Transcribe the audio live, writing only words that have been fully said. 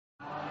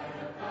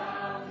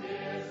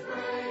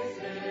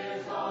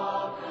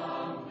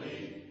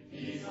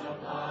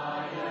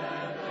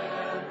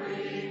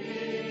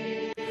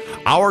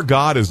Our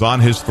God is on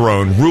his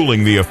throne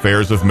ruling the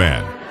affairs of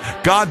men.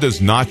 God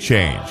does not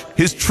change.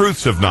 His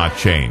truths have not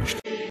changed.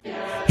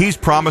 He's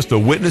promised a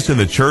witness in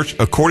the church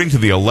according to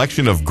the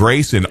election of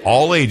grace in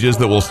all ages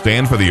that will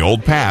stand for the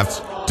old paths,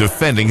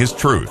 defending his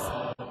truth.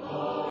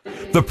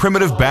 The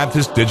Primitive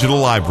Baptist Digital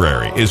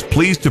Library is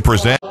pleased to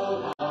present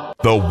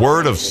the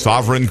Word of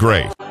Sovereign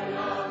Grace.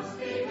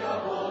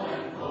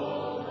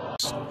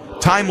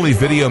 Timely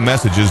video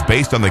messages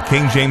based on the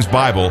King James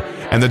Bible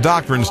and the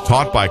doctrines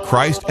taught by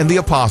Christ and the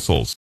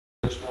apostles.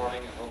 This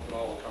morning, and hope that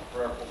all will come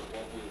prayerful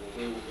that what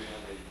we will do will be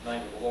in the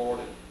name of the Lord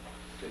and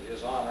to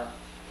his honor.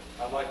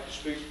 I'd like to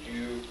speak to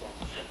you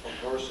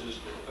from verses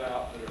that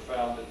are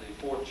found in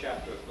the 4th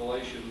chapter of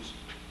Galatians,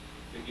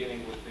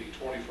 beginning with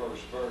the 21st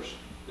verse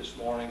this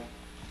morning,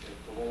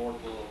 if the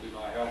Lord will be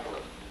my helper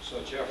in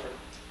such effort.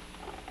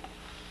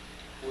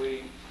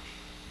 We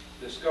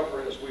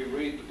discover as we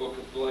read the book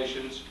of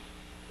Galatians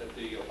that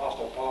the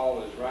Apostle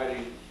Paul is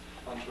writing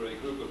unto a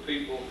group of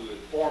people who had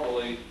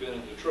formerly been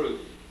in the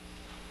truth.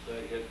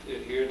 They had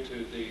adhered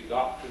to the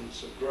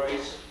doctrines of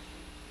grace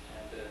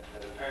and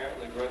had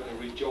apparently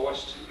greatly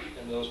rejoiced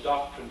in those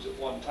doctrines at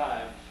one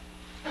time.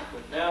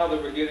 But now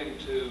they're beginning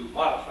to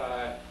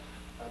modify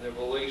their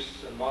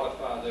beliefs and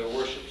modify their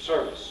worship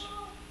service.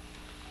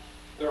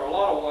 There are a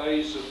lot of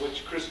ways in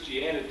which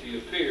Christianity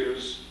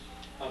appears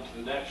unto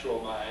the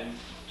natural mind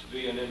to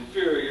be an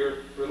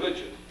inferior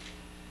religion.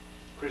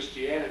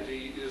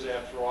 Christianity is,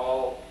 after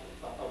all,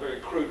 a very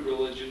crude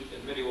religion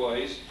in many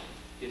ways.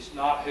 It's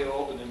not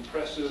held in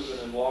impressive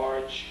and in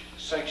large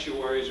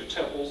sanctuaries or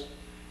temples.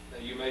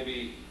 Now, you may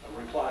be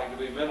replying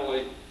to me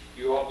mentally,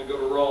 you ought to go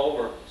to Rome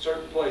or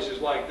certain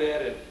places like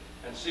that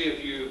and see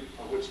if you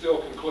would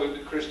still conclude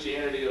that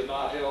Christianity is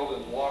not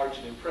held in large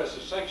and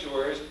impressive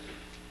sanctuaries.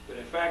 But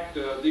in fact,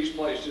 these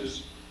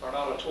places are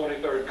not a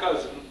 23rd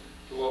cousin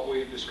to what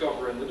we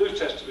discover in the New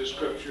Testament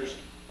scriptures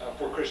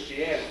for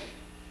Christianity.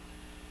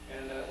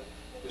 And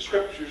the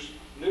scriptures,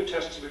 New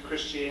Testament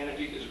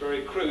Christianity is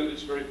very crude,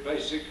 it's very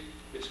basic,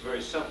 it's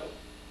very simple.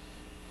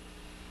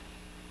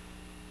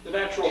 The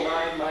natural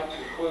mind might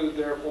conclude,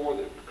 therefore,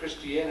 that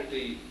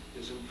Christianity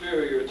is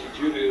inferior to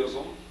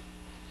Judaism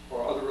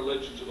or other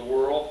religions of the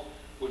world,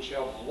 which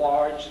have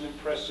large and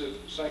impressive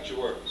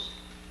sanctuaries.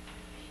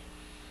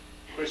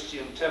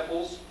 Christian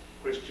temples,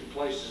 Christian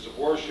places of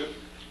worship,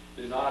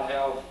 do not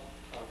have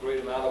a great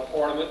amount of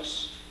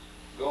ornaments,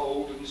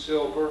 gold and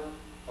silver,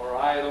 or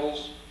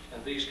idols,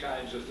 and these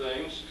kinds of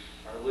things,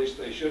 or at least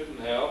they shouldn't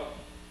have.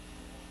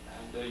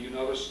 And you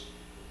notice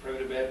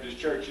Primitive Baptist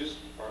churches,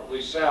 or at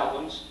least sound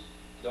ones,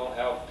 don't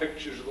have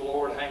pictures of the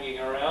Lord hanging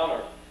around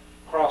or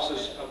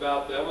crosses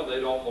about them, and they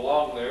don't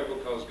belong there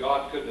because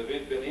God couldn't have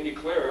been any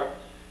clearer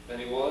than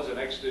he was in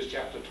Exodus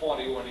chapter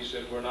 20 when he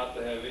said we're not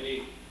to have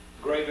any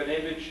graven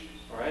image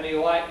or any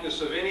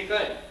likeness of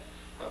anything,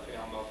 of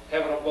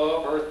heaven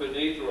above, earth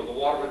beneath, or the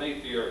water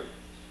beneath the earth.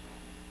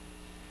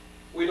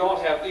 We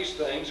don't have these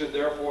things, and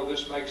therefore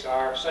this makes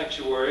our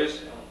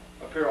sanctuaries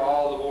appear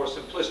all the more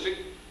simplistic.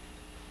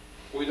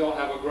 We don't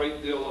have a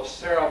great deal of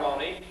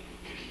ceremony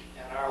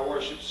in our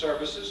worship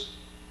services.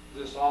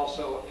 This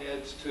also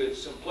adds to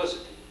its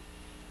simplicity.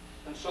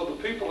 And so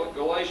the people at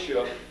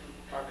Galatia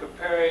are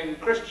comparing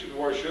Christian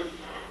worship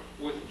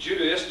with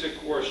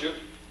Judaistic worship,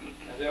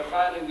 and they're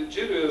finding that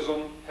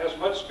Judaism has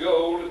much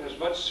gold, it has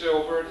much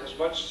silver, it has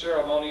much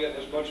ceremony, it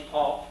has much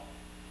pomp.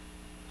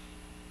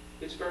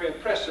 It's very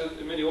impressive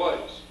in many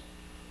ways.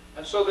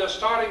 And so they're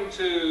starting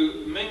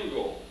to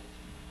mingle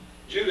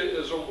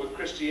Judaism with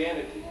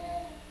Christianity.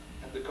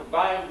 And the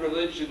combined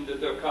religion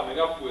that they're coming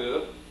up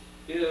with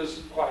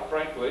is, quite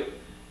frankly,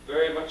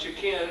 very much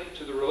akin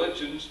to the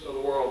religions of the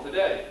world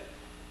today.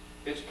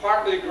 It's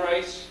partly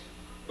grace,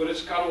 but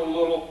it's got a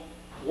little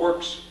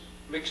works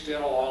mixed in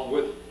along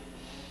with it.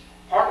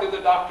 Partly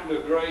the doctrine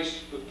of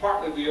grace, but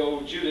partly the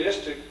old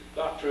Judaistic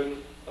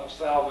doctrine of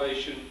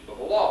salvation of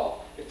the law.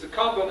 It's a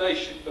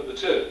combination of the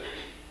two.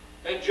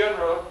 And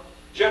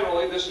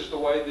generally, this is the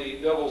way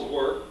the devils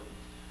work.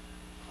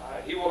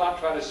 He will not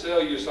try to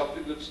sell you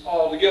something that's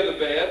altogether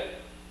bad,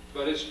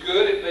 but it's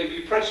good. It may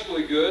be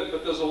principally good,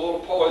 but there's a little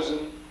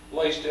poison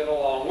laced in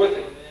along with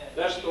it.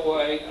 That's the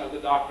way the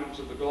doctrines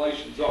of the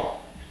Galatians are.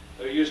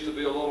 There used to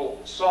be a little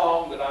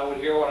song that I would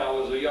hear when I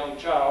was a young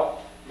child.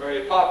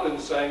 Mary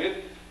Poppins sang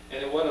it,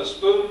 and it went, "A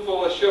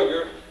spoonful of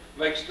sugar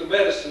makes the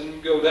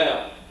medicine go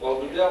down." Well,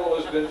 the devil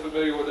has been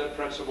familiar with that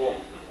principle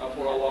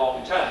for a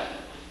long time.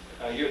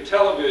 Your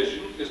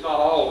television is not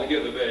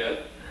altogether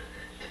bad.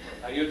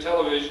 Your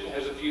television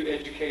has a few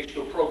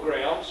educational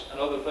programs and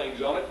other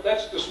things on it.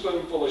 That's the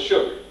spoonful of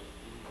sugar.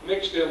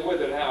 Mixed in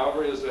with it,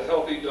 however, is a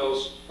healthy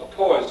dose of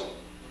poison.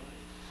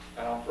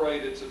 And I'm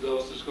afraid it's a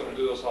dose that's going to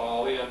do us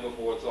all in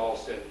before it's all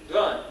said and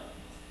done.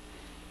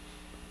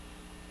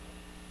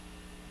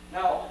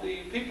 Now, the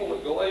people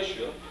of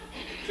Galatia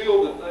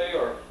feel that they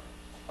are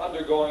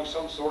undergoing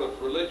some sort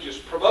of religious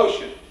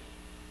promotion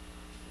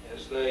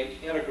as they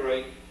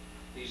integrate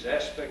these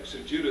aspects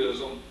of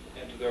Judaism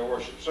into their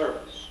worship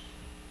service.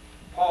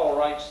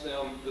 writes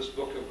them this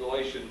book of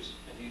Galatians,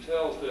 and he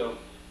tells them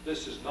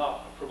this is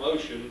not a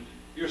promotion,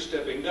 you're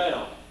stepping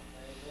down.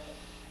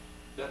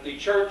 That the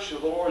church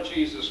of the Lord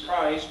Jesus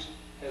Christ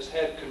has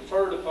had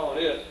conferred upon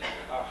it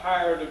a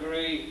higher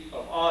degree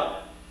of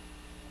honor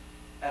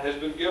and has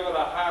been given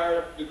a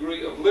higher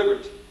degree of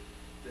liberty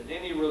than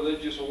any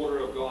religious order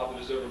of God that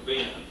has ever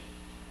been.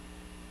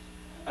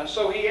 And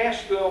so he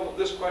asked them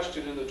this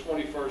question in the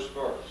 21st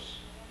verse.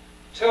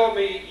 Tell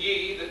me,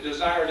 ye that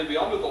desire to be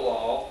under the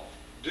law,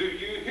 do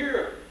you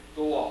hear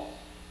the law?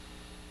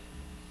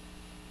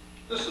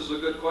 This is a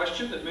good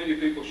question that many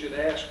people should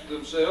ask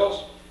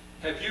themselves.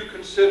 Have you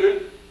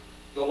considered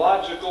the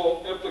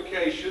logical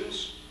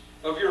implications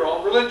of your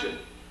own religion?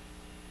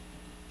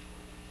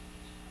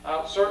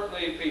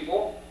 Certainly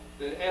people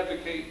that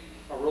advocate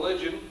a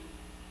religion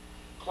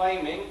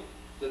claiming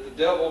that the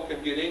devil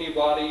can get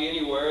anybody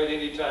anywhere at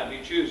any time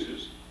he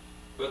chooses,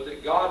 but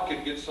that God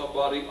can get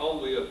somebody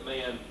only if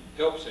man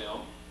helps him,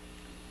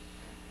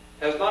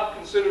 has not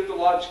considered the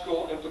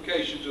logical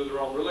implications of their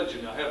own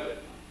religion. Now, have they?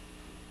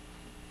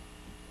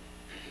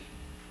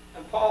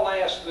 And Paul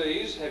asked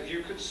these, have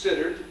you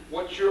considered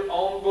what your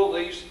own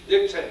beliefs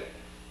dictate?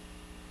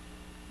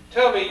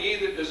 Tell me,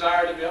 ye that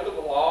desire to be under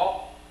the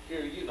law,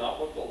 hear ye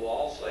not what the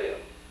law saith.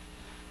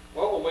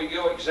 Well, when we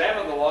go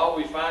examine the law,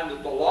 we find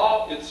that the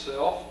law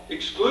itself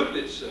excluded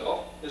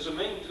itself as a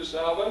means to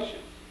salvation.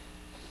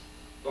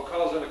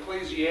 Because in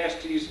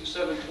Ecclesiastes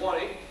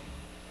 7:20,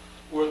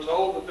 we're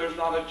told that there's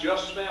not a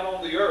just man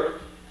on the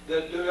earth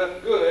that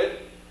doeth good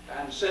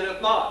and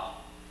sinneth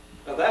not.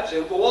 Now that's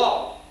in the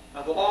law.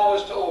 Now the law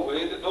has told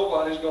me that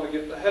nobody's going to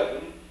get to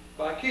heaven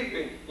by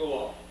keeping the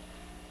law.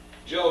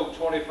 Job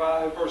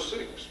 25 verse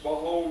 6,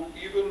 behold,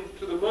 even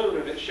to the moon,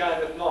 and it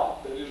shineth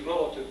not, that is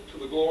relative to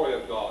the glory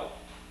of God.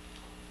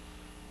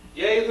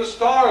 Yea, the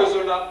stars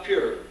are not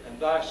pure in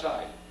thy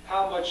sight.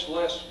 How much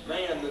less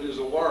man that is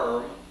a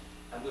worm,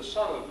 and the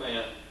Son of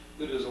Man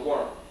that is a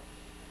worm.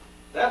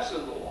 That's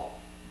in the law.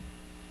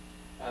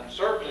 And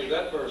certainly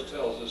that verse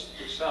tells us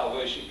that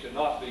salvation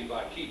cannot be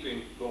by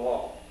keeping the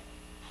law.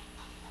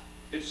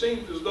 It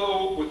seems as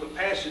though with the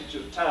passage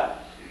of time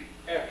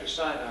after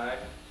Sinai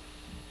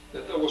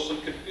that there was some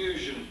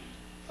confusion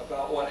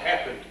about what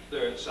happened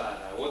there at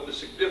Sinai, what the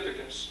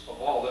significance of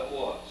all that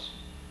was.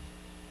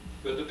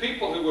 But the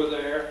people who were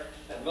there,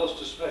 and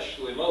most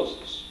especially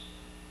Moses,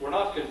 were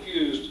not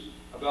confused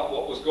about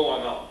what was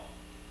going on.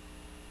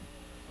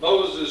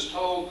 Moses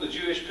told the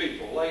Jewish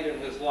people late in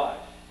his life,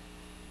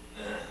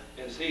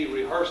 as he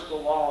rehearsed the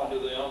law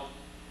unto them,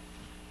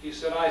 he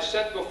said, I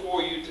set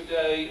before you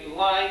today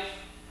life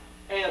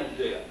and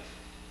death,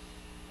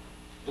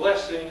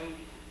 blessing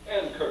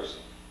and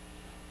cursing.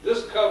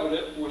 This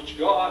covenant which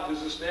God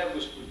has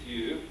established with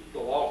you, the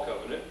law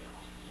covenant,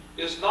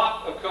 is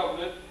not a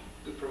covenant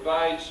that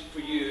provides for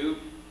you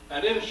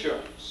an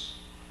insurance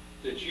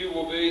that you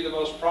will be the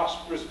most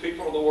prosperous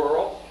people in the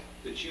world,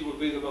 that you will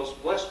be the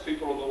most blessed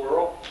people in the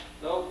world.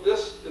 No,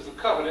 this is a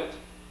covenant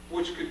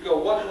which could go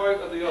one way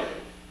or the other.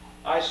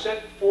 I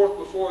set forth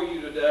before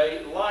you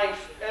today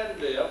life and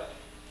death,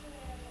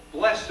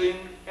 blessing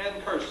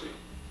and cursing.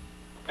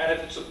 And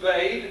if it's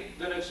obeyed,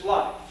 then it's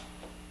life.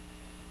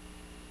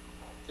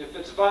 If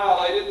it's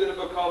violated, then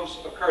it becomes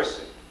a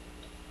cursing.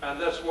 And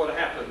that's what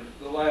happened,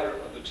 the latter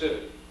of the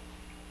two.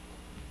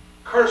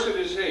 Cursed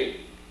is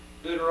he,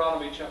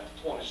 Deuteronomy chapter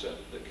 27,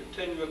 that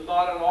continueth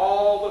not in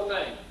all the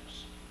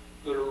things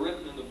that are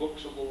written in the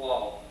books of the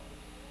law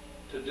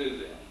to do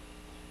them.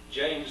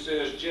 James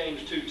says,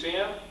 James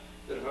 2:10,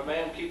 that if a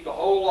man keep the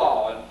whole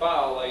law and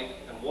violate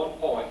in one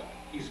point,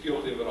 he's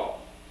guilty of it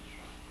all.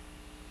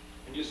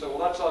 And you say, well,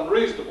 that's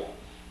unreasonable.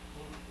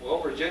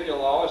 Well, Virginia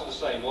law is the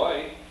same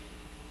way.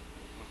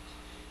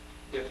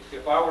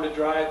 If I were to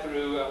drive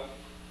through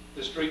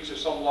the streets of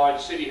some large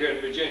city here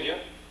in Virginia,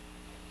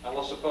 and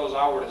let's suppose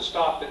I were to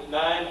stop at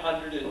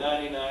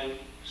 999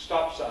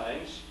 stop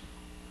signs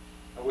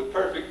with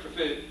perfect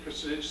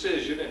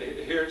precision and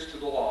adherence to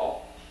the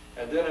law,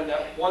 and then in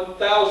that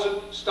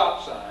 1,000th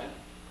stop sign,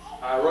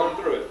 I run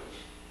through it.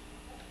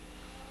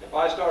 If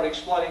I start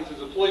explaining to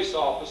the police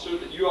officer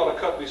that you ought to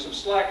cut me some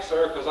slack,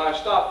 sir, because I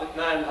stopped at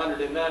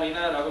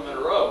 999 of them in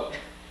a row,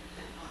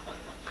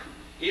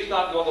 he's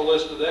not going to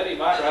listen to that. He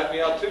might write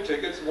me out 2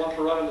 tickets, one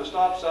for running the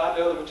stop sign,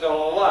 the other for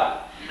telling a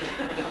lie.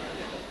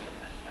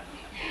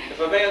 If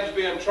a man's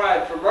being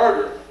tried for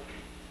murder,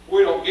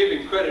 we don't give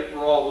him credit for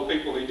all the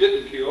people he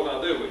didn't kill,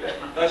 now do we?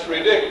 That's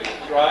ridiculous,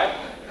 right?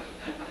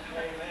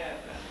 Amen.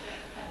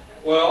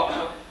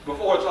 Well,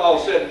 before it's all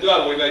said and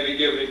done, we may be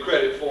giving him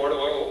credit for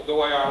it, the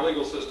way our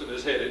legal system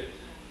is headed.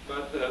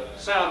 But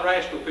sound,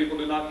 rational people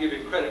do not give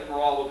him credit for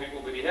all the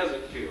people that he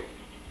hasn't killed.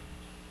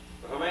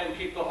 If a man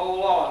keep the whole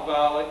law and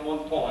violate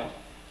one point,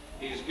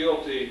 he's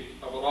guilty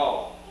of it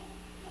all.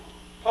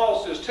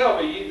 Paul says,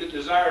 tell me, ye that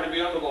desire to be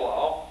under the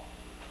law,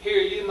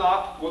 hear ye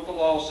not what the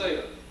law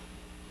saith.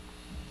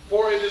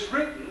 For it is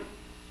written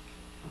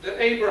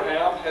that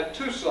Abraham had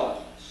 2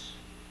 sons,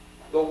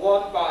 the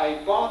one by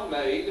a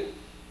bondmaid,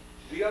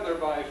 the other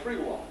by a free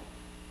woman.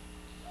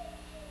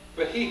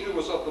 But he who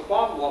was of the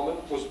bondwoman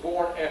was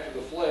born after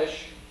the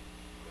flesh,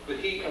 but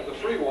he of the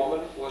free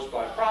woman was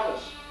by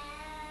promise.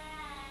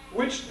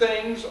 which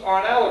things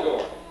are an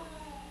allegory.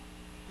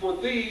 For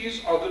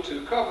these are the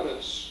two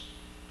covenants,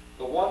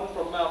 the one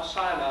from Mount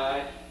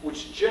Sinai,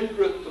 which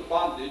gendereth the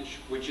bondage,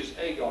 which is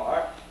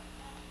Agar.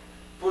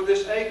 For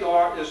this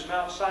Agar is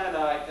Mount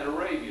Sinai in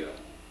Arabia,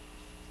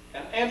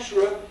 and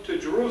answereth to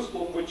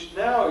Jerusalem, which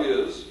now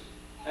is,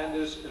 and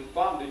is in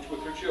bondage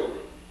with her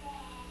children.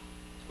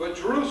 But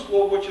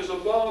Jerusalem, which is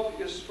above,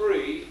 is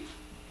free,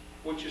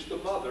 which is the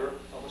mother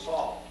of us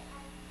all.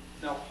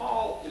 Now,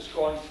 Paul is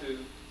going to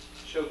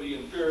show the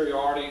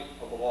inferiority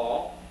of the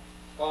law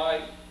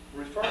by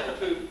referring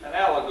to an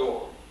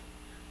allegory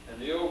in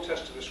the Old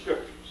Testament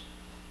Scriptures.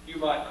 You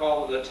might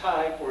call it a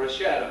type or a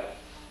shadow.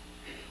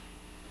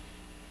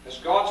 As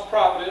God's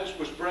providence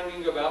was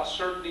bringing about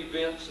certain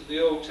events in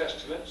the Old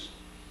Testament,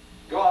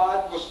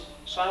 God was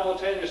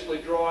simultaneously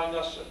drawing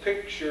us a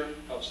picture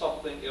of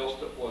something else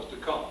that was to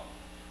come.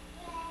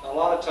 Now, a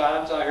lot of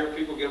times I hear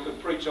people get up and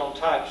preach on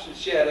types and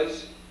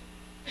shadows.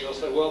 They'll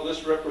say, well,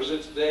 this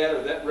represents that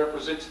or that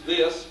represents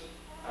this,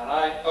 and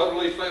I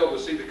utterly fail to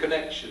see the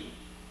connection.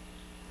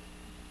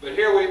 But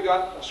here we've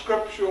got a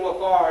scriptural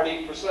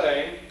authority for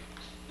saying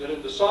that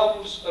in the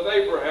sons of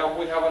Abraham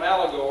we have an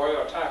allegory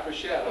or type or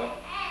shadow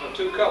of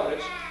two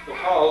covenants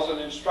because an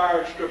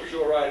inspired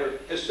scriptural writer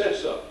has said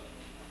so.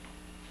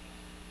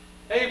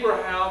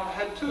 Abraham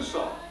had two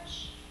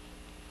sons,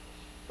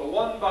 the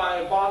one by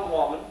a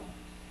bondwoman,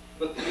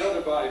 but the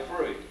other by a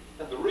free.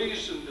 And the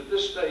reason that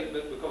this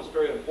statement becomes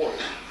very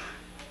important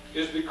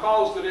is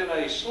because that in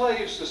a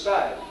slave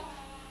society,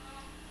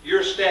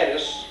 your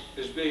status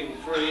as being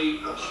free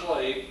or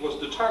slave was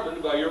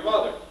determined by your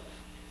mother.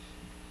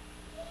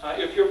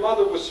 If your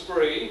mother was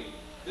free,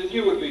 then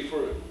you would be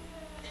free.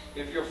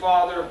 If your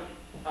father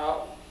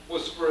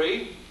was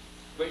free,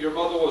 but your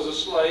mother was a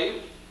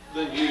slave,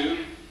 then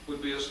you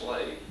would be a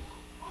slave.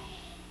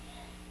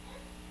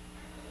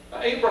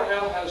 Now,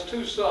 Abraham has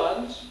two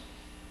sons,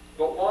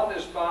 but one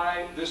is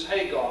by this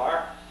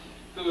Hagar,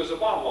 who is a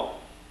bondwoman.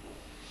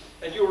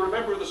 And you'll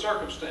remember the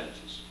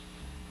circumstances,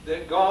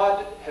 that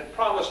God had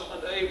promised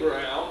unto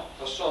Abraham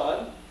a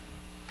son,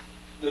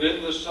 that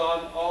in this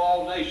son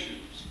all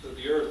nations of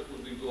the earth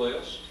would be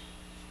blessed,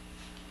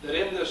 that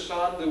in this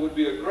son there would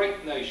be a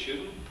great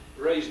nation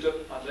raised up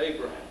unto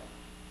Abraham.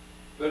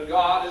 But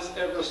God is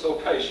ever so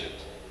patient,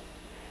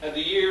 and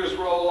the years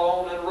roll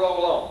on and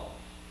roll on.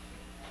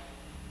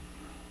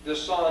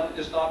 This son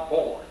is not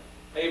born.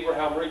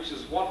 Abraham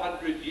reaches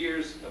 100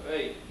 years of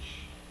age,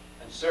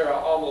 and Sarah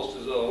almost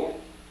as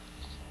old.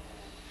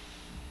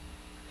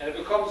 And it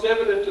becomes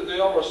evident to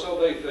them, or so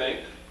they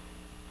think,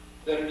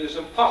 that it is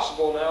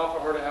impossible now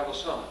for her to have a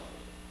son.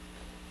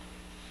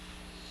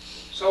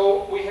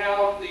 So we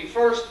have the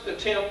first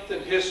attempt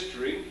in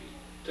history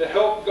to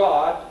help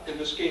God in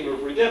the scheme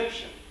of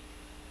redemption.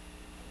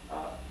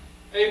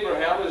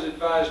 Abraham is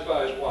advised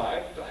by his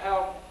wife to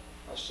have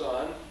a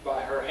son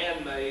by her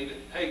handmaid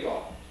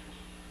Hagar.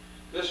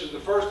 This is the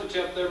first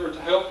attempt ever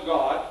to help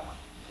God.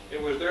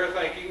 It was their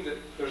thinking that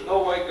there's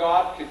no way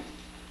God can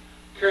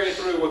carry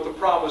through with the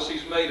promise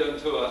he's made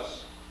unto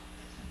us,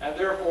 and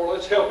therefore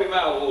let's help him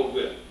out a little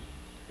bit.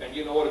 And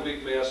you know what a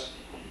big mess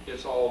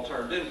it's all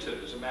turned into.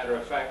 As a matter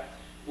of fact,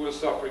 we're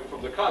suffering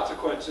from the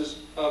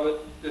consequences of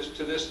it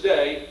to this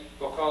day,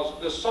 because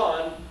the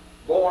son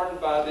born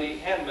by the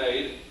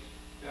handmaid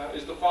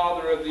is the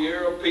father of the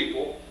Arab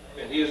people,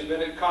 and he has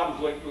been in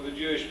conflict with the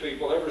Jewish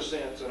people ever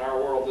since, and our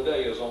world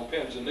today is on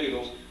pins and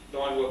needles,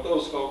 knowing what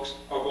those folks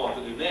are going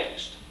to do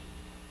next.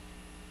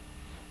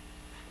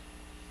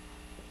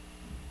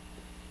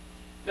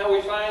 Now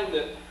we find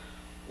that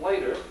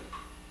later,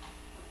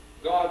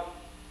 God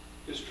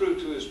is true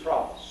to his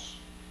promise,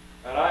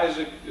 and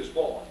Isaac is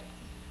born.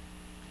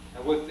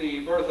 And with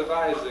the birth of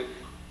Isaac,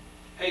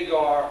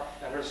 Hagar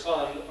and her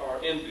son are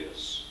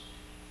envious.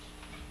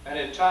 And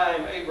in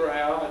time,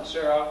 Abraham and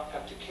Sarah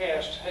have to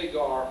cast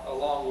Hagar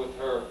along with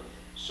her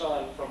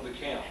son from the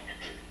camp.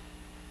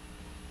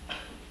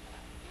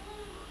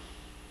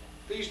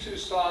 These two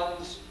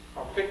sons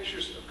are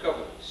pictures of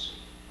covenants.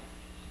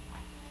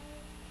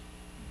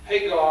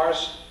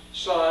 Hagar's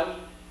son,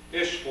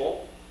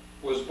 Ishmael,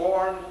 was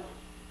born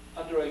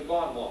under a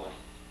bondwoman.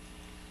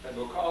 And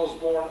because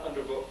born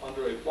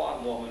under a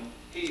bondwoman,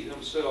 he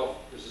himself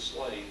is a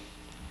slave.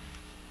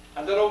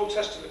 And that Old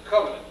Testament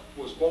covenant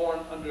was born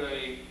under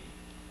a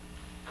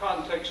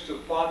context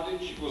of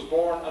bondage, was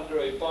born under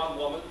a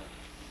bondwoman,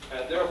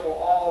 and therefore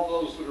all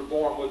those that are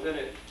born within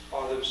it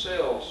are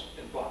themselves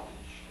in bondage.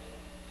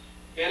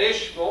 In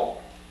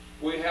Ishmael,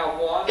 we have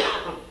one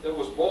that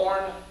was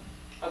born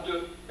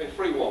under a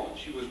free woman.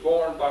 She was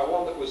born by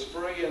one that was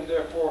free, and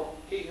therefore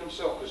he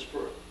himself is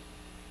free.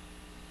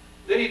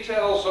 Then he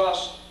tells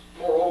us,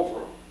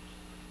 moreover,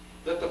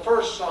 that the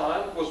first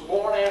son was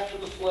born after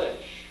the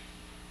flesh.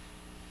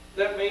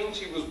 That means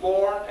he was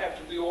born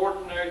after the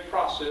ordinary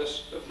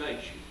process of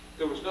nature.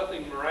 There was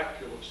nothing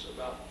miraculous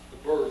about the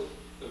birth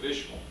of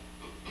Ishmael.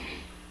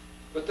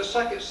 But the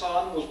second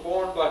son was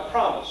born by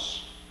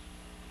promise,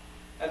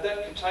 and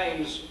that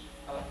contains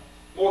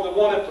more than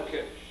one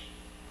implication.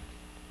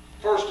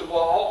 First of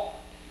all,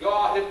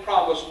 God had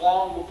promised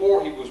long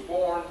before he was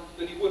born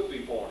that he would be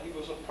born. He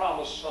was a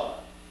promised son.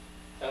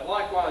 And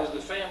likewise,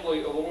 the family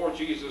of the Lord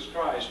Jesus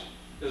Christ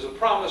is a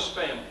promised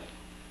family.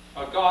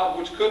 A God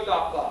which could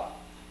not lie,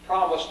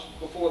 promised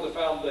before the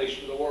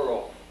foundation of the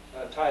world.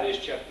 Titus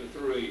chapter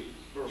 3,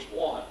 verse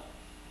 1.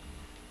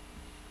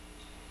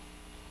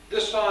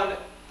 This son,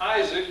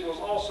 Isaac, was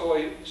also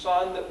a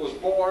son that was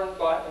born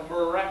by a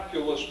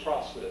miraculous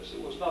process.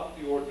 It was not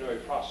the ordinary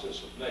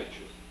process of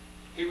nature.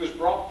 He was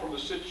brought from a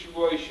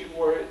situation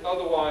where it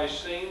otherwise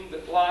seemed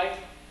that life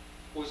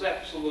was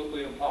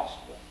absolutely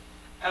impossible.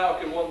 How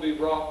can one be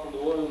brought from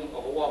the womb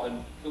of a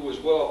woman who was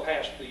well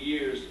past the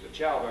years of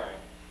childbearing?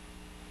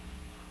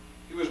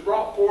 He was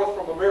brought forth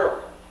from a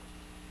miracle.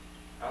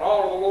 And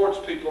all of the Lord's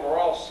people are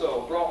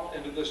also brought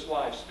into this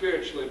life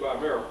spiritually by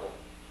miracle.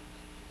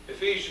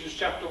 Ephesians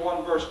chapter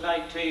 1, verse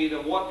 19,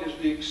 and what is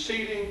the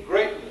exceeding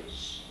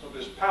greatness of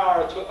his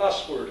power to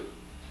usward,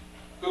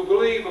 who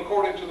believe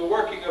according to the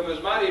working of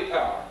his mighty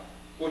power,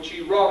 which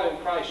he wrought in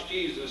Christ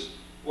Jesus,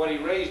 when he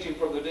raised him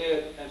from the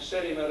dead and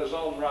set him at his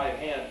own right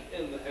hand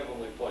in the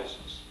heavenly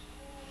places.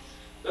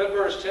 That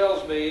verse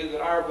tells me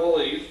that our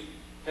belief,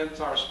 hence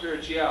our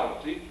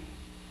spirituality,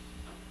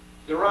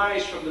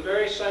 derives from the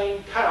very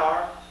same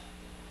power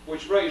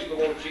which raised the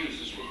Lord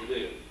Jesus from the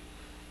dead.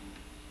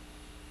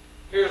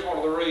 Here's one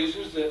of the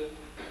reasons that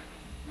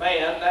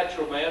man,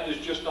 natural man, does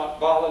just not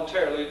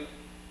voluntarily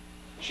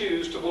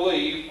choose to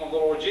believe on the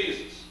Lord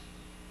Jesus.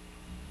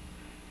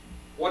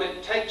 What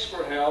it takes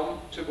for him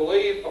to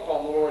believe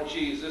upon the Lord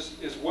Jesus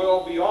is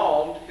well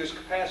beyond his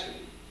capacity.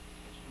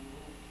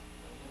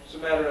 As a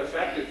matter of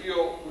fact, if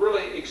you'll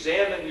really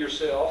examine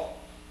yourself,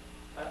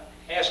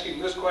 asking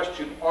this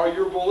question, are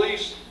your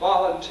beliefs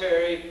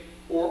voluntary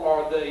or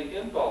are they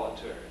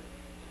involuntary?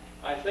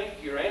 I think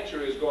your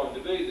answer is going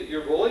to be that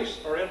your beliefs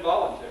are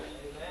involuntary.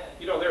 Amen.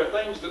 You know, there are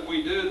things that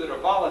we do that are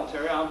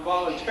voluntary. I'm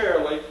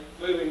voluntarily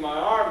moving my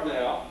arm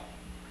now.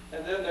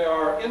 And then there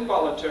are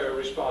involuntary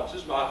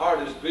responses. My heart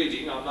is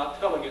beating. I'm not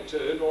telling it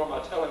to, nor am I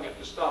telling it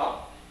to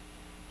stop.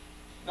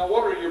 Now,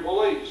 what are your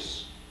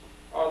beliefs?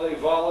 Are they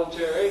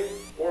voluntary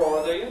or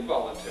are they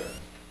involuntary?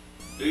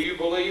 Do you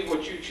believe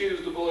what you choose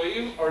to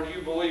believe, or do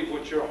you believe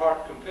what your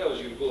heart compels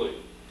you to believe?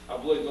 I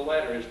believe the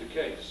latter is the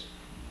case.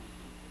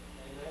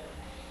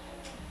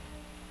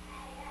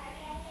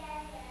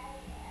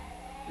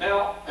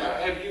 Now,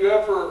 have you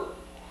ever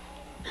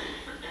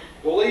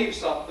believed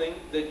something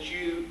that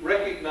you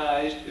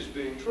recognized as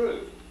being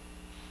true?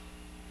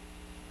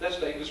 That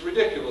statement is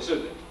ridiculous,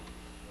 isn't it?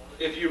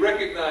 If you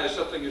recognize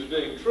something as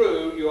being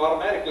true, you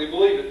automatically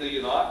believe it, do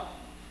you not?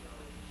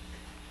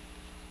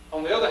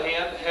 On the other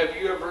hand, have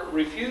you ever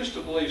refused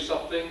to believe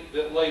something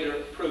that later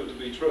proved to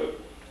be true?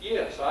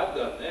 Yes, I've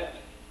done that.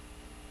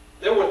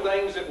 There were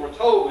things that were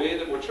told me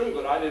that were true,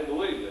 but I didn't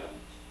believe them.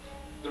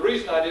 The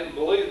reason I didn't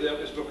believe them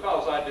is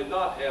because I did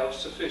not have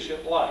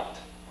sufficient light.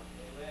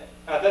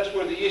 That's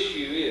where the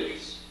issue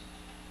is.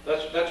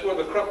 That's where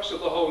the crux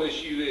of the whole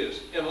issue is.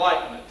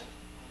 Enlightenment.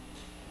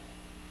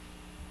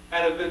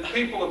 And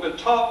people have been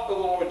taught of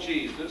the Lord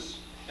Jesus,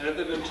 and if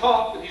they've been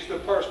taught that he's the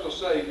personal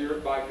Savior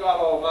by God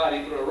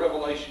Almighty through a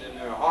revelation in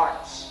their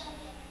hearts,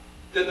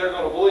 then they're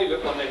going to believe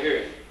it when they hear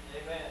it.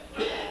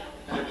 Amen.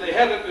 And if they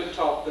haven't been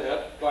taught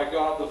that by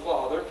God the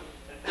Father,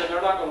 then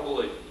they're not going to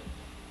believe it.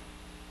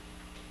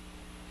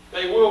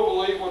 They will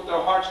believe what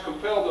their hearts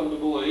compel them to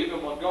believe,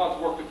 and when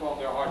God's worked upon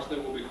their hearts, they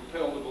will be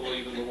compelled to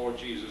believe in the Lord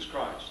Jesus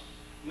Christ.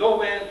 No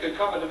man can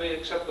come unto me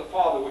except the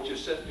Father which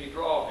has sent me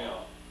draw him,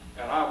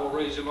 and I will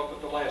raise him up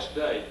at the last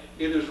day.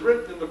 It is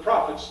written in the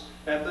prophets,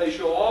 and they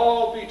shall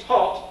all be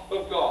taught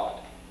of God.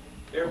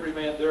 Every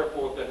man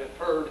therefore that hath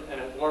heard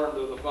and hath learned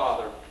of the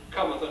Father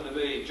cometh unto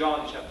me.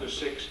 John chapter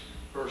 6,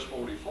 verse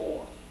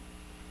 44.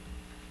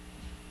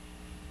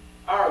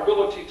 Our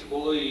ability to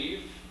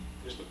believe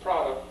is the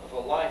product of a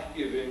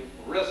life-giving,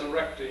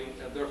 resurrecting,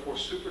 and therefore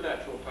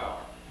supernatural power.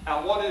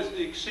 And what is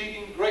the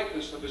exceeding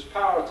greatness of his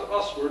power to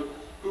usward,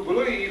 who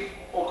believe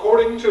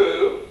according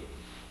to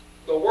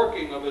the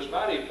working of his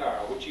mighty power,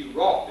 which he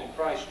wrought in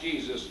Christ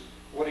Jesus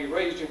when he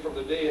raised him from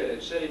the dead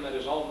and set him at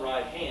his own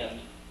right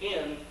hand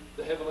in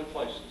the heavenly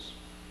places.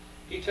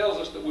 He tells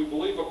us that we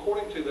believe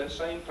according to that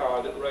same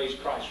power that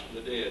raised Christ from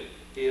the dead.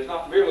 He is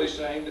not merely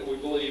saying that we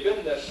believe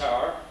in that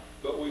power,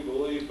 but we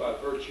believe by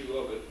virtue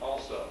of it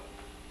also.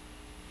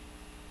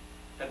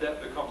 And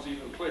that becomes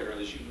even clearer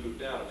as you move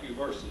down a few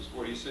verses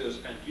where he says,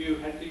 and you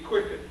hath he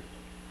quickened,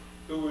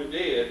 who were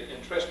dead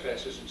in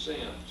trespasses and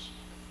sins.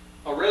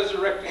 A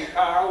resurrecting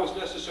power was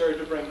necessary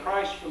to bring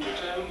Christ from the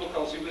tomb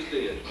because he was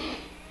dead.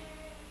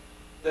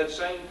 That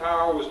same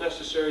power was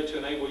necessary to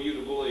enable you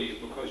to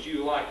believe because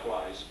you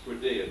likewise were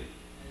dead.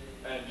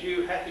 And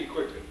you hath he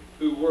quickened,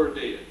 who were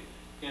dead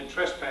in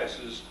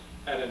trespasses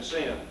and in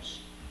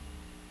sins.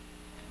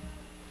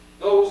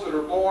 Those that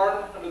are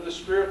born under the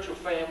spiritual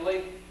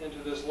family into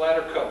this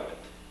latter covenant,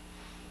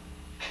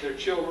 they're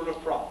children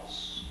of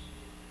promise.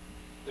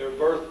 Their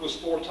birth was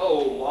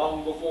foretold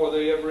long before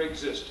they ever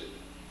existed.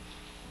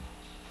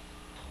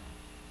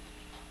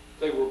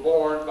 They were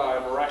born by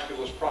a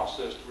miraculous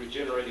process, the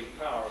regenerating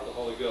power of the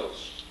Holy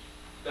Ghost.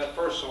 that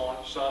first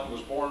son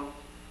was born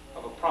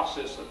of a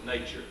process of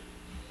nature.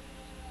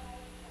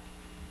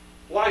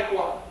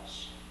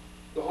 Likewise,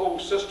 the whole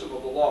system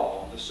of the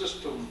law, the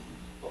system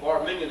of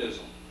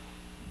Arminianism,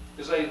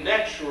 is a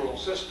natural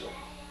system.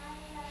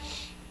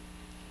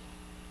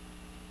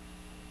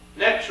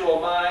 Natural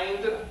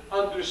mind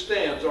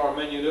understands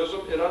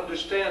Arminianism. It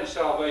understands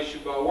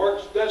salvation by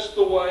works. That's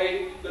the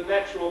way the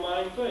natural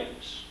mind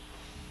thinks.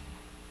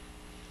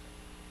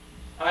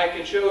 I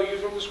can show you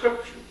from the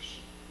Scriptures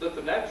that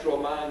the natural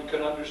mind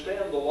can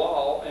understand the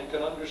law and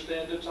can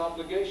understand its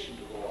obligation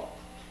to the law.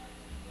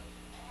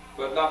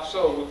 But not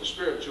so with the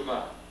spiritual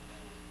mind.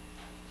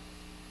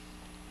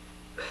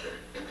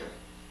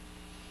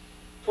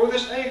 For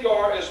this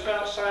Hagar is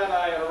Mount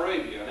Sinai in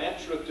Arabia, and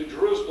answereth to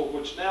Jerusalem,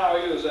 which now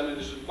is, and it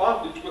is in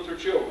bondage with her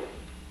children.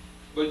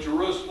 But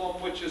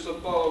Jerusalem, which is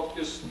above,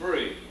 is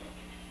free,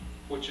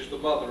 which is the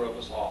mother of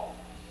us all.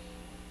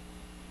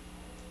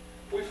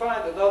 We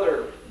find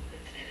another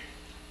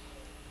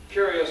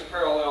curious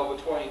parallel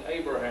between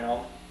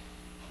Abraham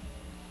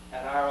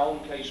and our own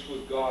case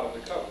with God of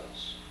the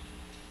covenants.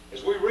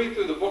 As we read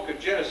through the book of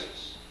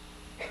Genesis,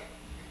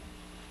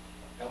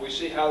 and we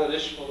see how that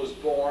Ishmael is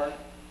born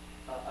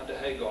unto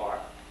Hagar,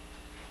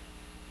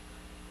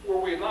 were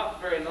we not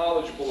very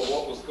knowledgeable of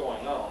what was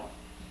going on,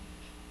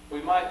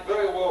 we might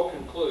very well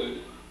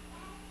conclude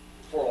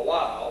for a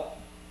while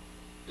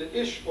that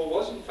Ishmael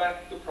was in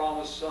fact the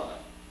promised son,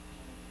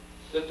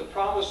 that the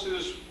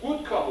promises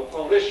would come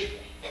upon Ishmael.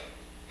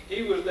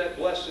 He was that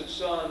blessed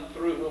son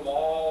through whom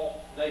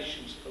all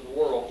nations of the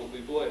world would be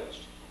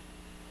blessed.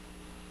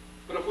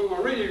 But if we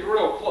were reading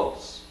real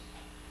close,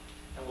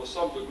 and with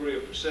some degree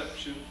of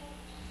perception,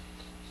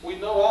 we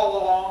know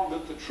all along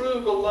that the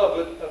true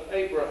beloved of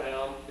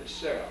Abraham is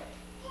Sarah.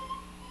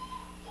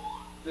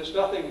 There's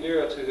nothing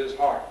nearer to his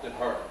heart than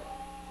her.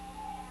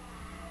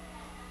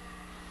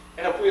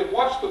 And if we had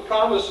watched the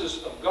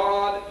promises of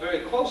God very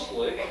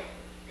closely,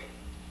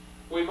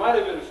 we might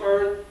have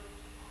inferred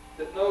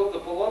that no, the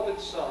beloved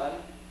son,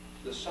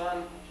 the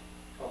son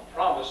of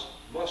promise,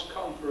 must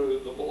come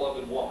through the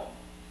beloved woman.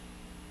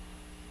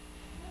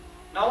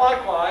 Now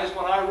likewise,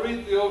 when I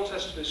read the Old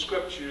Testament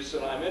Scriptures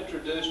and I'm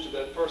introduced to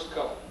that first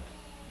covenant,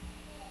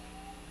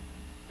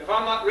 if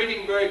I'm not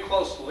reading very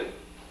closely,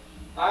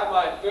 I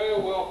might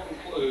very well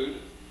conclude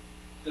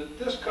that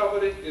this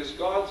covenant is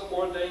God's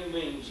ordained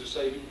means of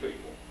saving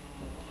people.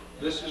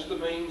 This is the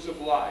means of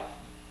life.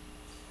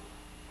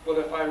 But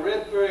if I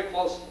read very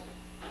closely,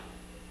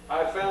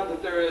 I found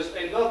that there is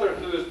another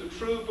who is the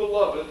true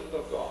beloved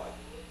of God.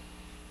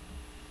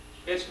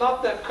 It's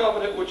not that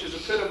covenant which is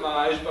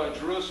epitomized by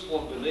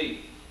Jerusalem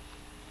beneath,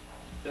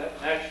 that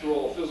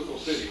natural physical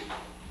city,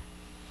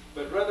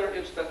 but rather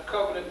it's that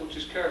covenant which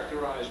is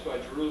characterized by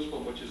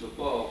Jerusalem, which is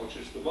above, which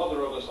is the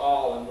mother of us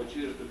all, and which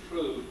is the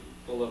true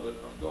beloved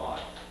of God.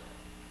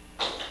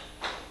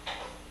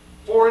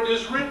 For it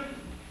is written,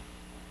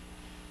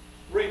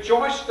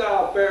 Rejoice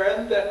thou,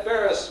 barren, that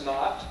bearest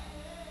not.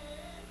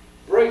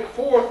 Break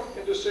forth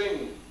into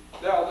singing,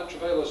 thou that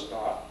travailest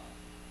not.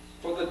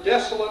 For the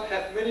desolate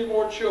hath many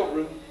more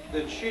children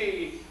than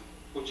she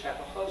which hath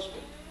a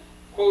husband.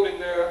 Quoting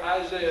there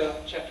Isaiah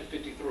chapter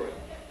 53.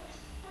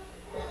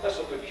 That's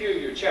a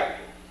peculiar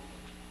chapter.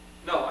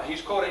 No,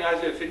 he's quoting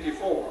Isaiah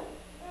 54,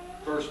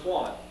 verse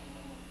 1.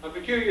 A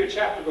peculiar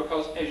chapter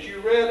because as you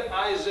read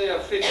Isaiah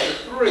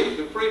 53,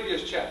 the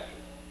previous chapter,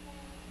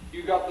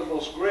 you got the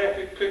most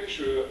graphic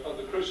picture of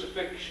the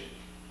crucifixion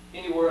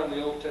anywhere in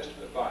the Old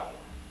Testament Bible.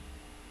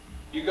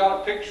 You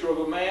got a picture of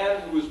a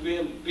man who was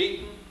being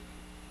beaten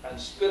and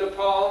spit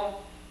upon,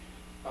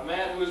 a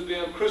man who was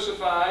being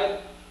crucified.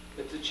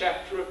 It's a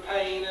chapter of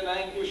pain and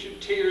anguish and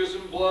tears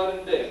and blood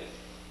and death.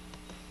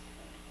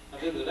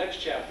 And then the next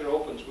chapter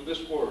opens with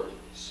this word,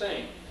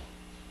 sing.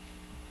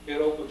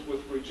 It opens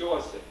with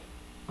rejoicing.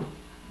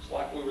 It's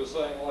like we were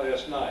saying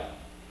last night.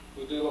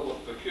 We're dealing with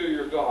a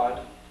peculiar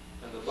God,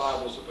 and the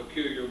Bible's a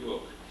peculiar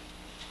book.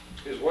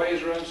 His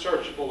ways are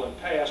unsearchable and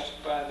past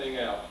finding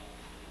out.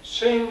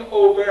 Sing,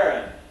 O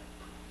barren,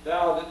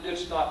 thou that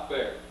didst not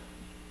bear.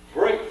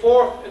 Break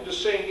forth into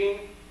singing,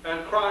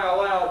 and cry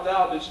aloud,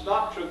 thou didst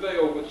not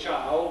travail with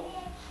child,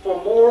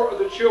 for more are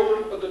the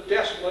children of the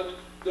desolate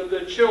than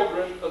the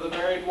children of the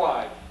married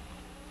wife.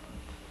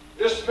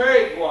 This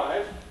married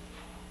wife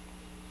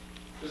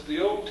is the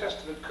Old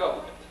Testament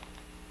covenant.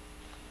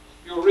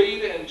 You'll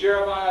read in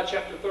Jeremiah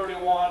chapter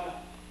 31,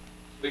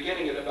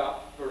 beginning at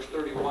about verse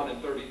 31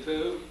 and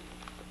 32,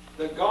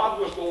 that God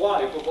was the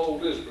wife of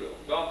old Israel.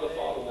 God the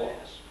Father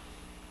was.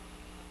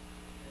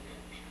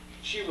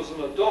 She was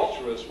an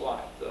adulterous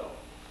wife, though.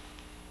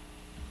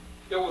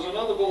 There was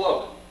another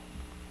beloved,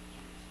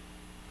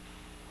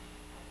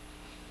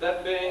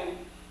 that being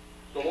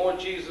the Lord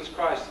Jesus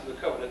Christ and the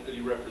covenant that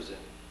he represented.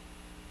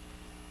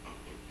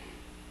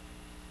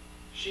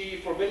 She,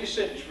 for many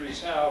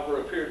centuries, however,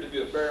 appeared to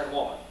be a barren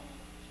woman.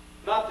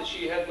 Not that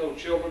she had no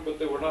children, but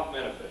they were not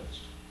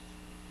manifest.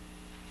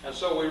 And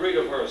so we read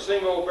of her,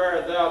 Sing, O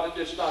barren, thou that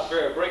didst not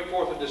bear. Break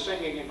forth into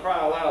singing and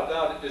cry aloud,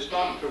 thou that didst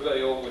not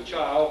travail with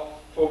child.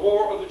 For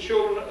more are the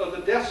children of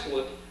the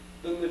desolate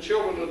than the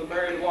children of the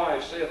married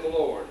wife, saith the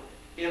Lord.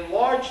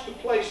 Enlarge the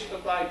place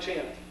of thy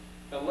tent,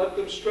 and let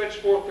them stretch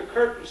forth the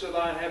curtains of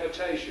thine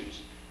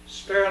habitations.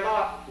 Spare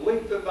not,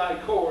 lengthen thy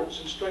cords,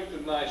 and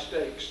strengthen thy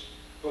stakes.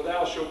 For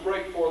thou shalt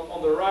break forth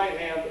on the right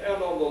hand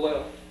and on the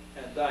left,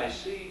 and thy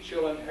seed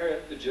shall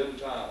inherit the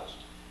Gentiles,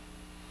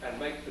 and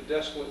make the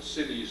desolate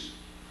cities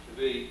to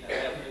be.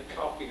 And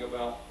talking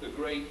about the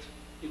great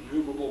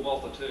innumerable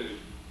multitude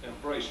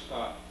embraced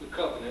by the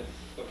covenant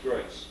of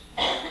grace.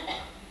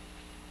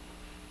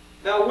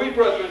 Now we,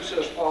 brethren,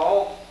 says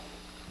Paul,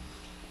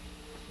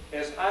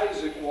 as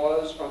Isaac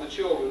was, are the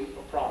children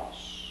of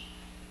promise.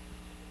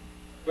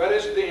 But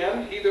as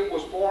then he that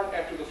was born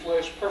after the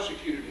flesh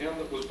persecuted him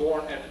that was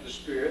born after the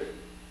Spirit,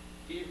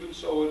 even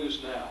so it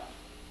is now.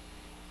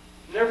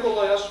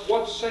 Nevertheless,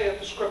 what saith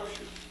the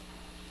Scripture?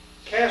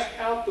 Cast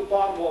out the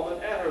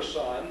bondwoman and her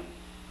son,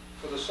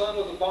 for the son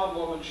of the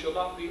bondwoman shall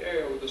not be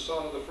heir with the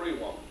son of the free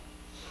woman.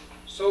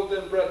 So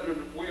then,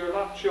 brethren, we are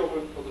not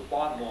children of the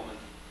bondwoman,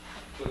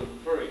 but of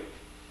the free.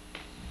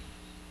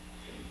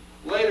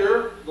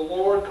 Later, the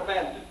Lord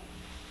commanded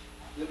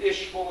that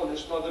Ishmael and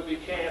his mother be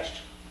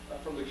cast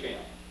from the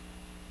camp.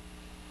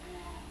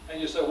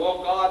 And you say,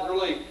 well, God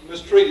really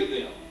mistreated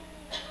them.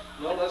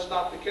 No, that's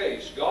not the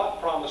case. God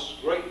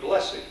promised great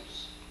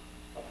blessings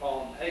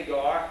upon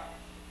Hagar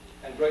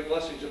and great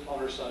blessings upon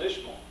her son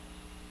Ishmael.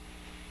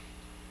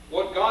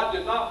 What God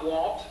did not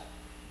want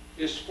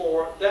is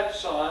for that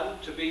son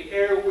to be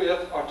heir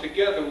with or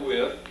together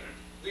with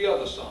the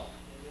other son.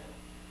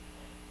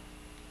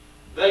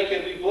 They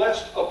can be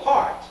blessed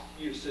apart,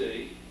 you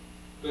see,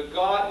 but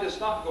God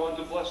is not going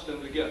to bless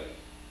them together.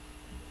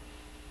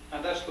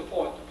 And that's the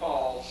point that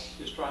Paul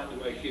is trying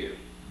to make here.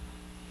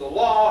 The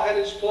law had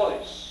its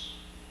place.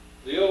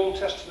 The Old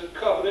Testament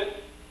covenant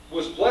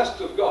was blessed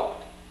of God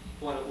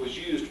when it was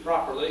used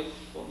properly,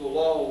 when the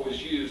law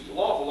was used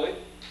lawfully.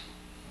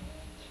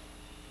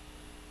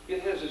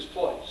 It has its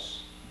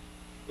place,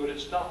 but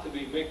it's not to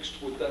be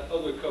mixed with that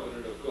other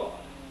covenant of God.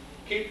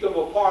 Keep them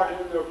apart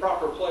and in their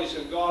proper place,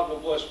 and God will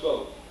bless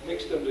both.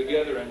 Mix them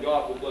together, and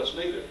God will bless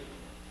neither.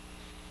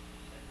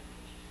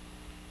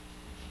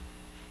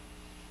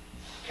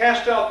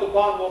 Cast out the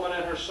bondwoman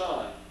and her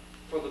son,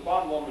 for the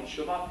bondwoman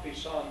shall not be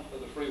son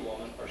of the free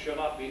woman, or shall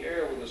not be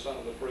heir with the son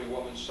of the free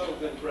woman. So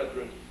then,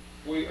 brethren,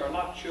 we are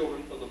not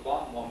children of the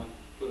bondwoman,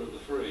 but of the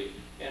free.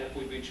 And if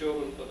we be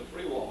children of the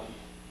free woman,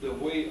 then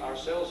we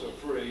ourselves are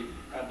free.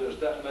 And does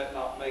that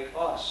not make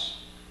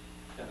us,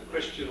 in the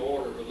Christian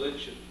order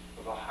religion,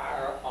 of a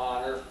higher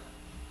honor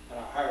and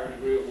a higher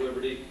degree of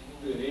liberty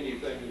than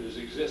anything that has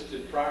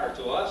existed prior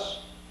to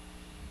us?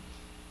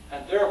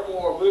 And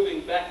therefore,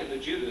 moving back into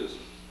Judaism,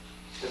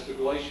 as the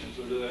Galatians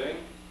are doing,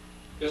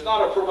 is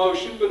not a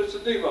promotion, but it's a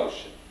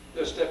demotion.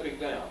 They're stepping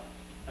down.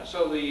 And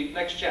so the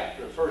next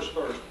chapter, first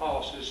verse,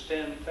 Paul says,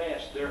 stand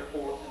fast,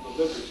 therefore, in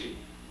the liberty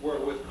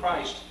wherewith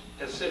Christ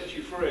has set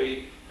you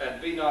free,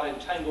 and be not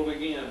entangled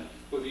again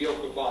with the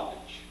yoke of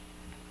bondage.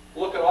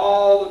 Look at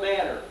all the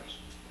manners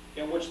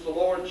in which the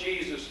Lord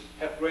Jesus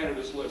hath granted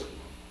us liberty.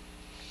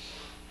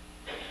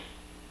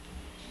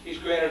 He's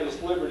granted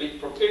us liberty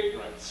from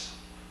ignorance,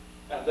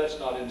 and that's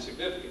not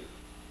insignificant.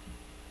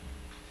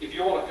 If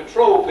you want to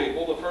control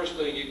people, the first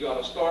thing you've got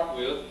to start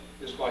with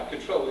is by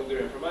controlling their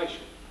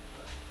information.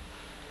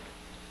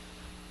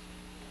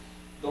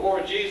 The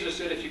Lord Jesus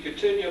said, if you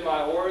continue in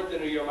my word,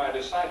 then you are my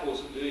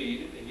disciples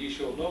indeed, and ye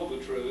shall know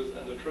the truth,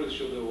 and the truth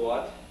shall do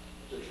what?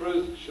 The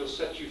truth shall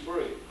set you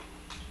free.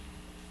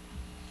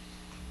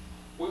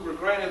 We were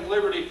granted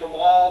liberty from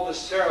all the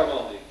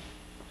ceremony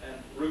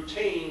and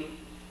routine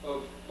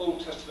of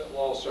Old Testament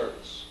law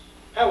service.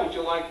 How would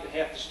you like to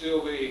have to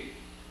still be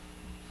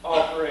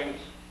offering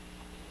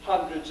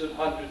hundreds and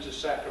hundreds of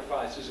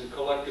sacrifices and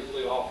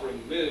collectively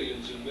offering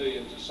millions and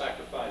millions of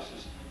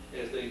sacrifices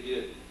as they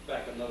did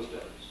back in those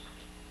days?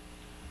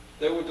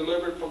 They were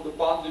delivered from the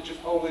bondage of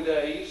holy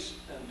days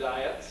and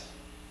diets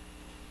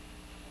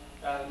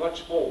and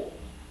much more.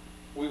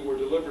 We were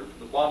delivered from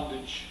the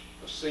bondage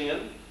of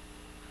sin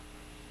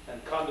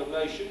and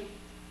condemnation,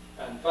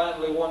 and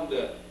finally one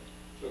day,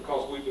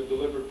 because we've been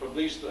delivered from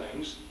these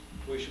things,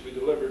 we should be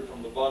delivered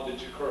from the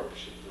bondage of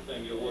corruption, the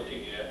thing you're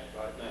looking at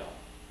right now.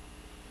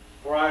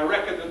 For I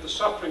reckon that the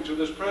sufferings of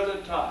this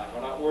present time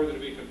are not worthy to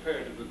be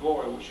compared to the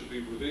glory which shall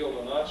be revealed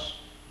on us.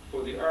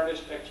 For the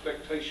earnest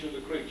expectation of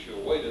the creature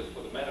waiteth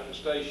for the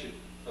manifestation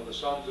of the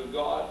sons of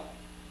God.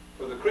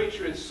 For the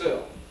creature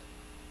itself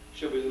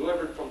shall be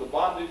delivered from the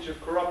bondage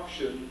of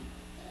corruption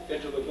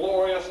into the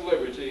glorious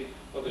liberty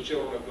of the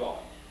children of God.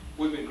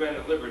 We've been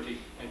granted liberty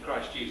in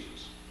Christ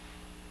Jesus.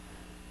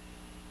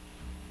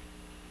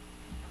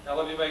 Now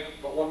let me make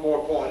but one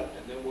more point,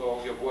 and then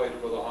we'll give way to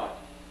Brother Hunt.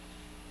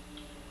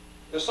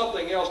 There's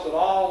something else that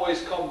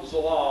always comes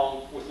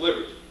along with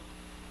liberty.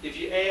 If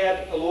you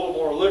add a little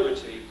more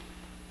liberty,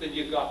 then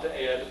you've got to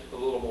add a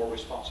little more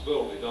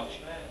responsibility, don't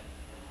you?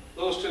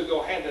 Those two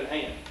go hand in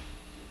hand.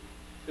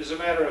 As a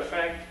matter of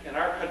fact, in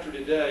our country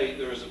today,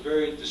 there is a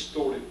very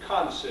distorted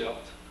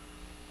concept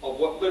of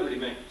what liberty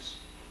means.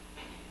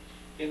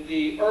 In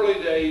the early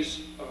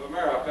days of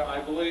America,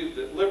 I believe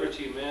that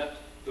liberty meant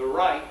the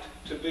right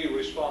to be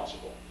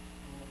responsible.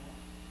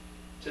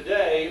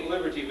 Today,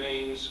 liberty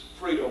means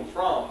freedom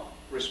from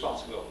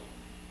responsibility.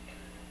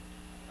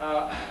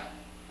 A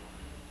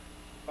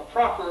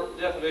proper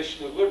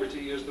definition of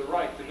liberty is the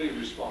right to be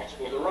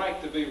responsible, the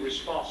right to be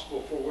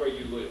responsible for where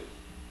you live,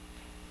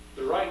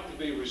 the right to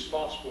be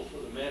responsible for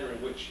the manner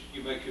in which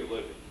you make your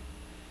living,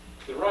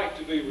 the right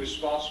to be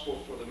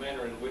responsible for the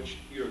manner in which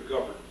you're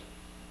governed.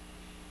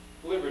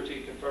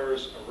 Liberty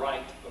confers a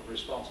right of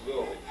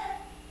responsibility.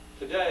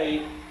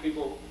 Today,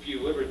 people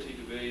view liberty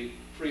to be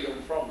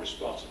freedom from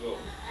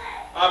responsibility.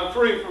 I'm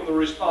free from the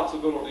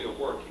responsibility of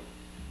working.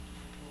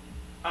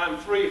 I'm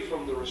free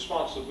from the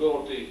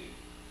responsibility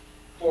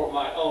for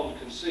my own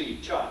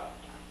conceived child.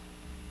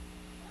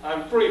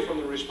 I'm free from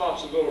the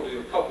responsibility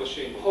of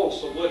publishing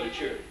wholesome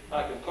literature.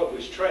 I can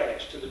publish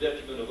trash to the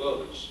detriment of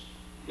others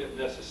if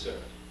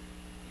necessary.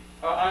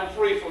 I'm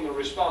free from the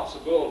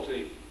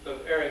responsibility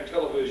of airing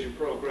television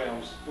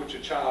programs which a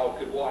child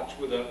could watch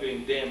without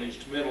being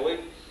damaged mentally.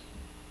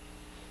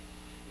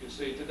 You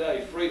see,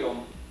 today,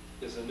 freedom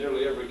is in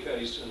nearly every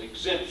case an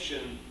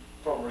exemption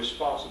from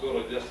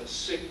responsibility. That's a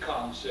sick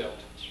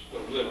concept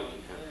of liberty.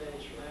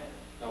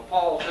 Now,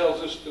 Paul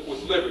tells us that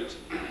with liberty,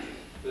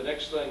 the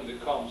next thing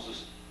that comes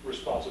is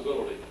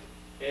responsibility.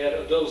 Add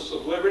a dose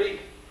of liberty,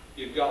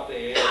 you've got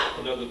to add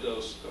another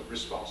dose of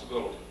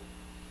responsibility.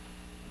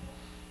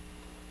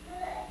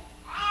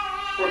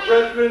 For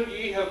brethren,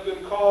 ye have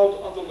been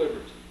called unto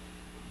liberty.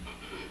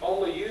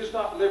 Only use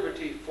not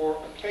liberty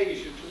for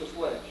occasion to the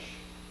flesh,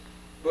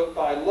 but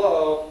by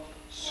love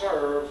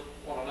serve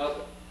one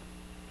another.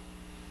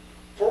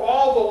 For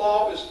all the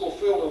law is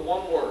fulfilled in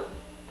one word.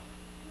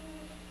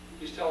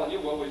 He's telling you,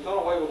 well, we've done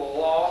away with the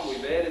law, and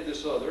we've added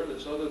this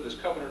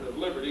covenant of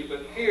liberty,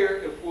 but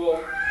here,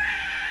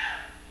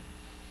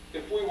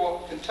 if we will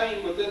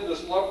contain within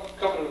this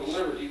covenant of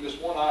liberty this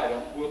one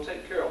item, we'll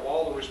take care of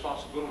all the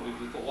responsibility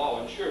that the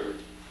law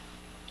ensured.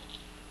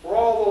 For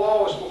all the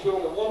law is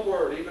fulfilled in one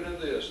word, even in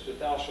this, that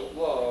thou shalt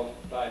love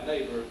thy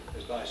neighbor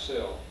as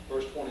thyself.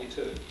 Verse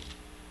 22.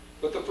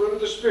 But the fruit of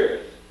the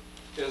Spirit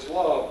is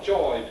love,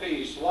 joy,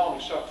 peace,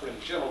 long-suffering,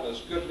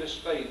 gentleness, goodness,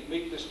 faith,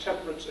 meekness,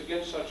 temperance.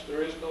 Against such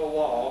there is no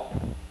law.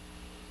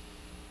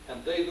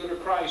 And they that are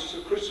Christ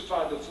who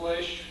crucified the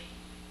flesh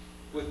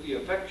with the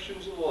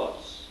affections and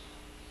lusts.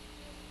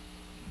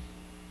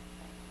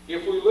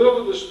 If we live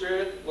in the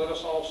Spirit, let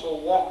us also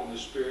walk in the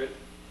Spirit.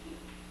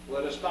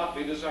 Let us not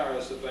be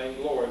desirous of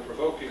vainglory,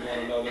 provoking one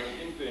another,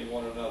 envying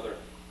one another.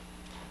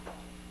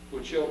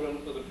 We're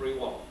children of the free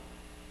woman.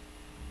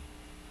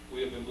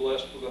 We have been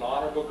blessed with an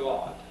honorable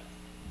God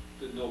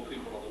that no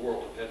people in the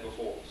world have had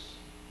before us.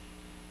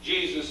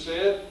 Jesus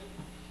said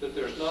that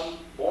there's none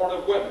born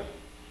of women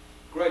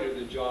greater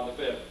than John the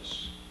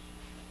Baptist.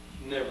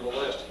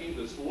 Nevertheless, he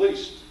that's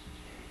least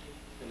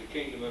in the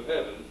kingdom of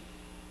heaven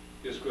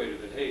is greater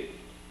than he.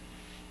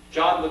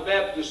 John the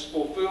Baptist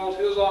fulfilled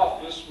his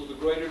office with a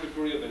greater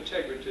degree of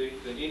integrity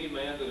than any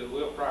man that had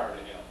lived prior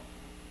to him.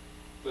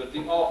 But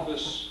the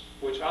office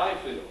which I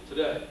fill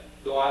today,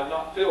 though I have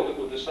not filled it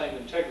with the same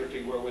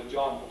integrity wherewith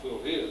John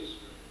fulfilled his,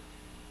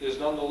 is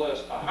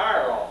nonetheless a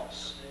higher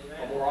office,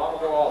 a more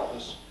honorable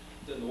office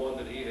than the one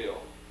that he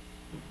held.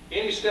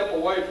 Any step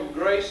away from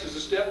grace is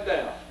a step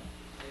down.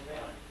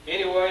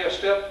 Anyway,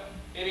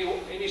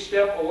 any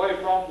step away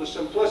from the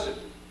simplicity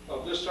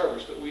of this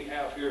service that we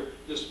have here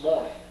this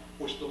morning,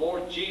 which the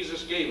Lord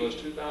Jesus gave us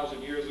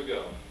 2,000 years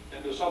ago,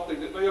 and to something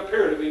that may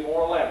appear to be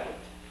more elaborate,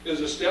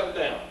 is a step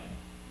down.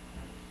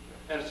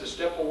 And it's a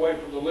step away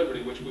from the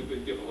liberty which we've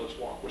been given. Let's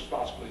walk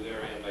responsibly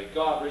therein. May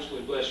God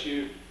richly bless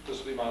you. This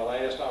will be my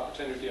last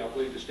opportunity, I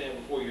believe, to stand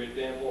before you at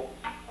Danville.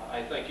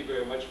 I thank you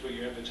very much for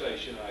your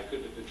invitation. I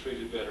couldn't have been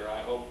treated better.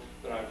 I hope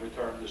that I've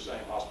returned the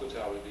same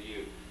hospitality to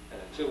you. And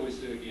until we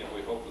see again,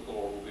 we hope that the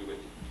Lord will be with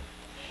you.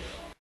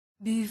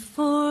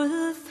 Before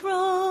the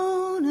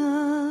throne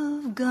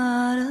of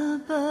God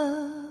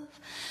above,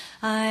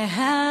 I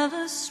have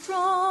a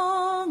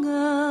strong,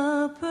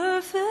 a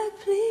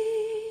perfect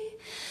plea,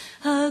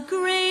 a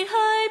great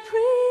high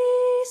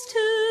priest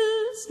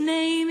whose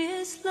name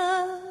is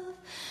love,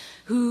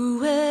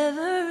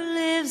 whoever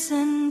lives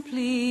and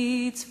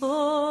pleads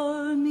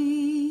for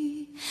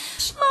me.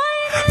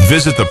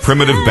 Visit the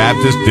Primitive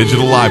Baptist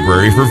Digital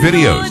Library for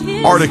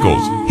videos,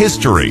 articles,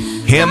 history,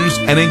 hymns,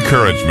 and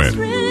encouragement.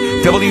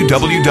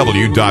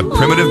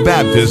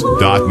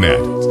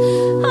 www.primitivebaptist.net